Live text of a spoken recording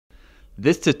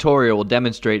This tutorial will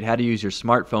demonstrate how to use your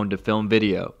smartphone to film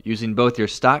video using both your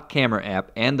stock camera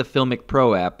app and the FILMiC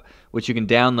Pro app, which you can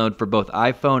download for both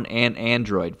iPhone and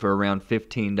Android for around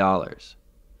 $15.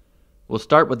 We'll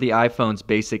start with the iPhone's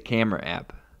basic camera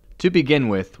app. To begin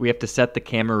with, we have to set the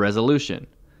camera resolution.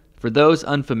 For those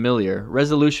unfamiliar,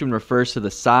 resolution refers to the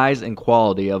size and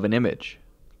quality of an image.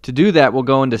 To do that, we'll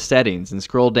go into Settings and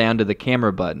scroll down to the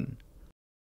Camera button.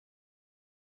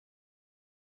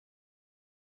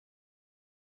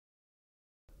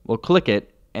 We'll click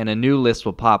it and a new list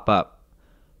will pop up.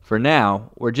 For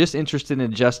now, we're just interested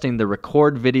in adjusting the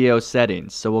Record Video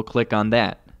settings, so we'll click on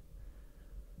that.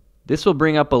 This will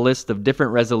bring up a list of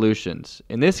different resolutions.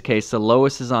 In this case, the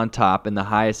lowest is on top and the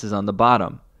highest is on the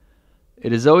bottom.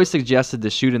 It is always suggested to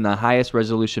shoot in the highest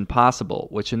resolution possible,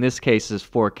 which in this case is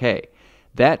 4K.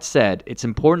 That said, it's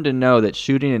important to know that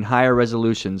shooting in higher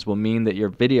resolutions will mean that your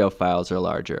video files are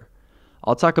larger.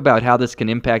 I'll talk about how this can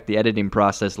impact the editing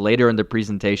process later in the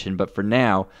presentation, but for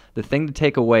now, the thing to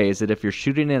take away is that if you're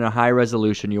shooting in a high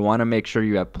resolution, you want to make sure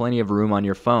you have plenty of room on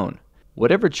your phone.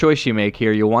 Whatever choice you make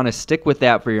here, you'll want to stick with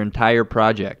that for your entire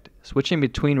project. Switching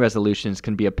between resolutions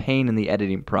can be a pain in the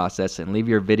editing process and leave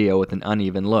your video with an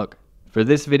uneven look. For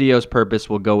this video's purpose,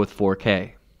 we'll go with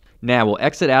 4K. Now, we'll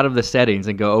exit out of the settings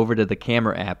and go over to the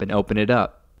camera app and open it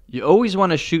up. You always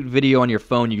want to shoot video on your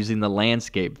phone using the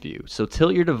landscape view, so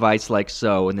tilt your device like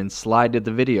so and then slide to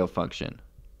the video function.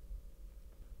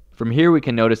 From here we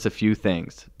can notice a few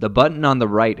things. The button on the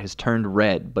right has turned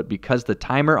red, but because the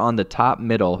timer on the top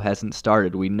middle hasn't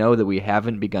started, we know that we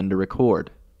haven't begun to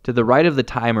record. To the right of the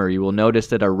timer, you will notice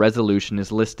that our resolution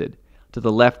is listed. To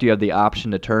the left, you have the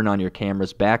option to turn on your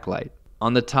camera's backlight.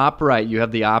 On the top right, you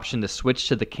have the option to switch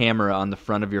to the camera on the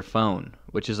front of your phone,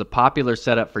 which is a popular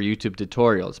setup for YouTube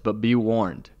tutorials, but be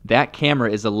warned, that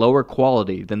camera is a lower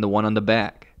quality than the one on the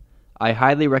back. I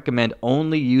highly recommend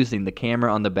only using the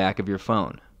camera on the back of your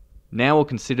phone. Now we'll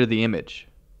consider the image.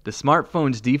 The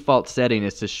smartphone's default setting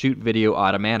is to shoot video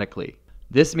automatically.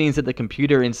 This means that the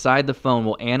computer inside the phone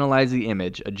will analyze the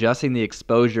image, adjusting the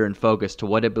exposure and focus to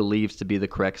what it believes to be the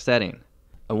correct setting.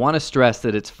 I want to stress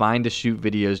that it's fine to shoot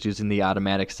videos using the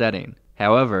automatic setting.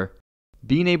 However,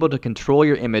 being able to control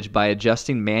your image by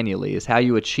adjusting manually is how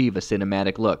you achieve a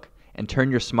cinematic look and turn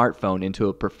your smartphone into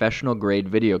a professional-grade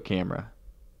video camera.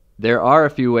 There are a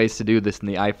few ways to do this in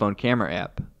the iPhone camera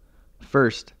app.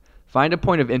 First, find a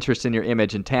point of interest in your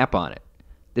image and tap on it.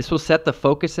 This will set the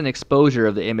focus and exposure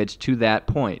of the image to that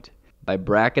point by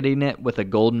bracketing it with a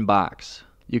golden box.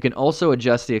 You can also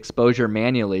adjust the exposure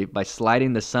manually by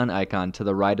sliding the sun icon to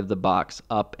the right of the box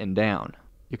up and down.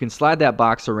 You can slide that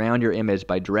box around your image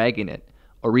by dragging it,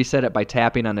 or reset it by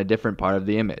tapping on a different part of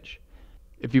the image.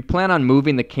 If you plan on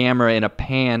moving the camera in a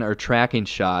pan or tracking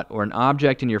shot, or an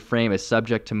object in your frame is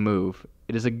subject to move,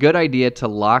 it is a good idea to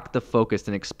lock the focus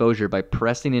and exposure by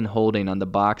pressing and holding on the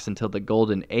box until the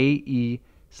golden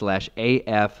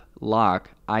AE/AF lock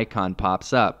icon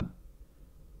pops up.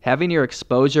 Having your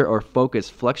exposure or focus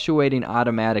fluctuating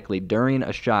automatically during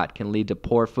a shot can lead to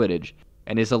poor footage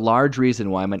and is a large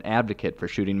reason why I'm an advocate for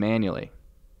shooting manually.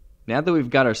 Now that we've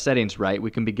got our settings right,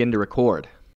 we can begin to record.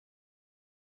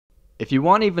 If you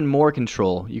want even more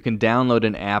control, you can download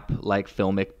an app like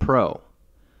FILMiC Pro.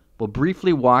 We'll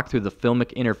briefly walk through the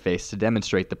FILMiC interface to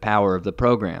demonstrate the power of the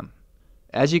program.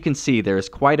 As you can see, there is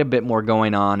quite a bit more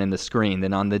going on in the screen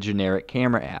than on the generic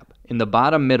camera app. In the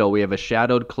bottom middle, we have a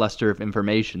shadowed cluster of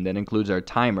information that includes our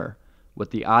timer, with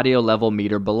the audio level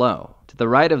meter below. To the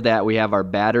right of that, we have our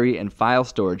battery and file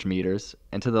storage meters,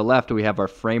 and to the left, we have our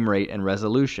frame rate and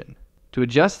resolution. To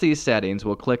adjust these settings,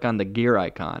 we'll click on the gear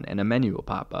icon and a menu will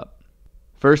pop up.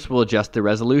 First, we'll adjust the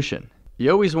resolution.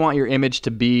 You always want your image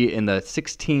to be in the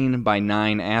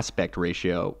 16:9 aspect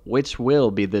ratio, which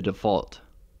will be the default.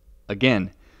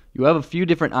 Again, you have a few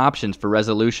different options for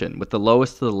resolution, with the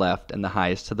lowest to the left and the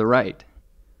highest to the right.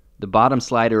 The bottom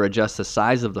slider adjusts the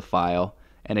size of the file,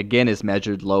 and again is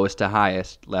measured lowest to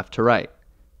highest, left to right.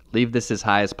 Leave this as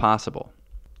high as possible.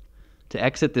 To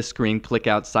exit this screen, click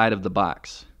outside of the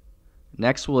box.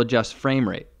 Next, we'll adjust frame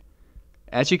rate.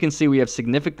 As you can see, we have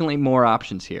significantly more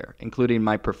options here, including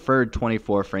my preferred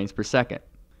 24 frames per second.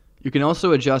 You can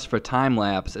also adjust for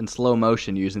time-lapse and slow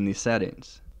motion using these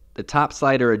settings. The top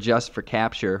slider adjusts for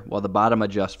capture, while the bottom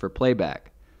adjusts for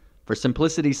playback. For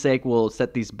simplicity's sake, we'll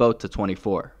set these both to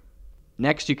 24.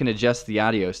 Next, you can adjust the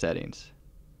audio settings.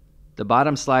 The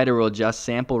bottom slider will adjust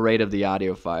sample rate of the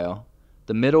audio file,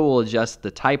 the middle will adjust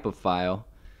the type of file,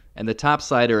 and the top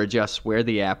slider adjusts where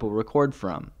the app will record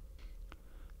from.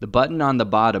 The button on the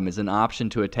bottom is an option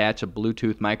to attach a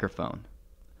Bluetooth microphone.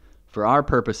 For our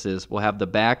purposes, we'll have the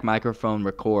back microphone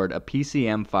record a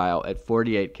PCM file at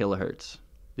 48 kHz.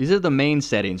 These are the main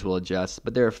settings we'll adjust,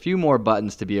 but there are a few more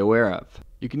buttons to be aware of.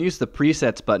 You can use the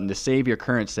Presets button to save your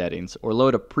current settings or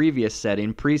load a previous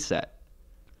setting preset.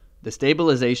 The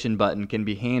Stabilization button can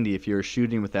be handy if you are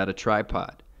shooting without a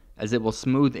tripod, as it will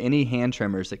smooth any hand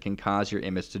tremors that can cause your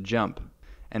image to jump.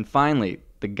 And finally,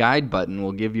 the Guide button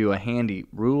will give you a handy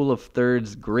rule of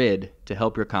thirds grid to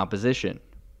help your composition.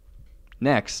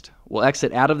 Next, we'll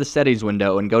exit out of the settings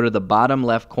window and go to the bottom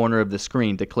left corner of the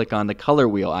screen to click on the color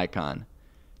wheel icon.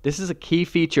 This is a key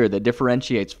feature that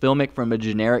differentiates FILMiC from a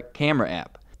generic camera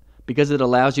app because it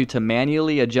allows you to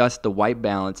manually adjust the white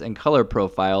balance and color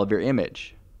profile of your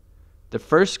image. The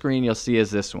first screen you'll see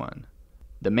is this one.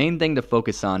 The main thing to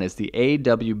focus on is the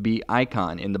AWB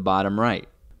icon in the bottom right.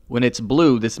 When it's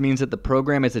blue, this means that the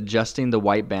program is adjusting the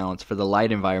white balance for the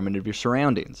light environment of your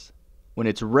surroundings. When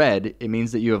it's red, it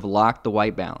means that you have locked the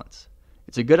white balance.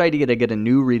 It's a good idea to get a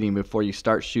new reading before you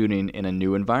start shooting in a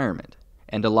new environment,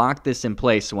 and to lock this in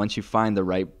place once you find the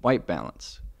right white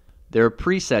balance. There are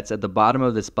presets at the bottom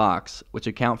of this box which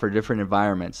account for different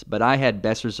environments, but I had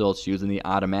best results using the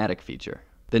automatic feature.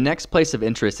 The next place of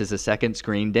interest is the second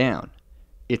screen down.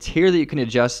 It's here that you can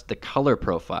adjust the color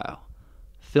profile.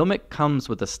 FILMiC comes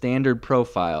with a standard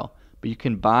profile, but you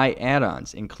can buy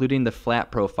add-ons, including the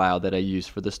flat profile that I used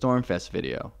for the Stormfest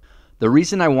video. The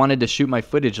reason I wanted to shoot my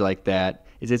footage like that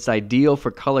is it's ideal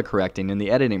for color correcting in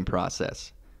the editing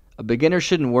process. A beginner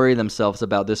shouldn't worry themselves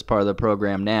about this part of the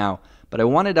program now, but I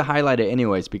wanted to highlight it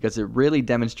anyways because it really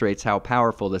demonstrates how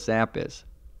powerful this app is.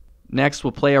 Next,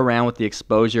 we'll play around with the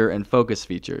exposure and focus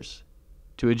features.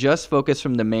 To adjust focus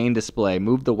from the main display,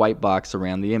 move the white box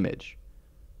around the image.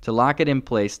 To lock it in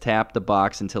place, tap the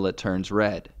box until it turns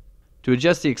red. To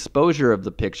adjust the exposure of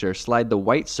the picture, slide the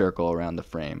white circle around the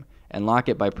frame and lock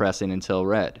it by pressing until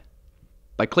red.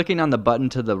 By clicking on the button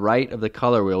to the right of the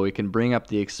color wheel, we can bring up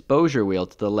the exposure wheel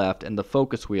to the left and the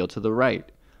focus wheel to the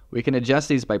right. We can adjust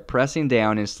these by pressing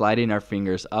down and sliding our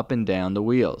fingers up and down the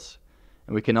wheels.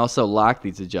 And we can also lock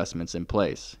these adjustments in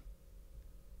place.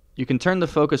 You can turn the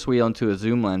focus wheel into a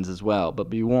zoom lens as well, but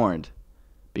be warned,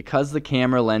 because the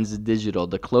camera lens is digital,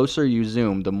 the closer you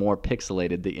zoom, the more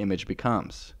pixelated the image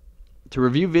becomes. To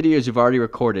review videos you've already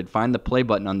recorded, find the play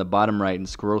button on the bottom right and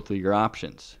scroll through your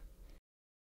options.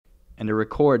 And to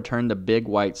record, turn the big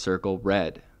white circle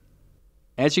red.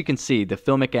 As you can see, the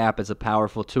FILMiC app is a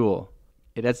powerful tool.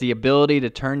 It has the ability to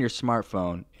turn your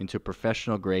smartphone into a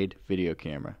professional grade video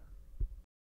camera.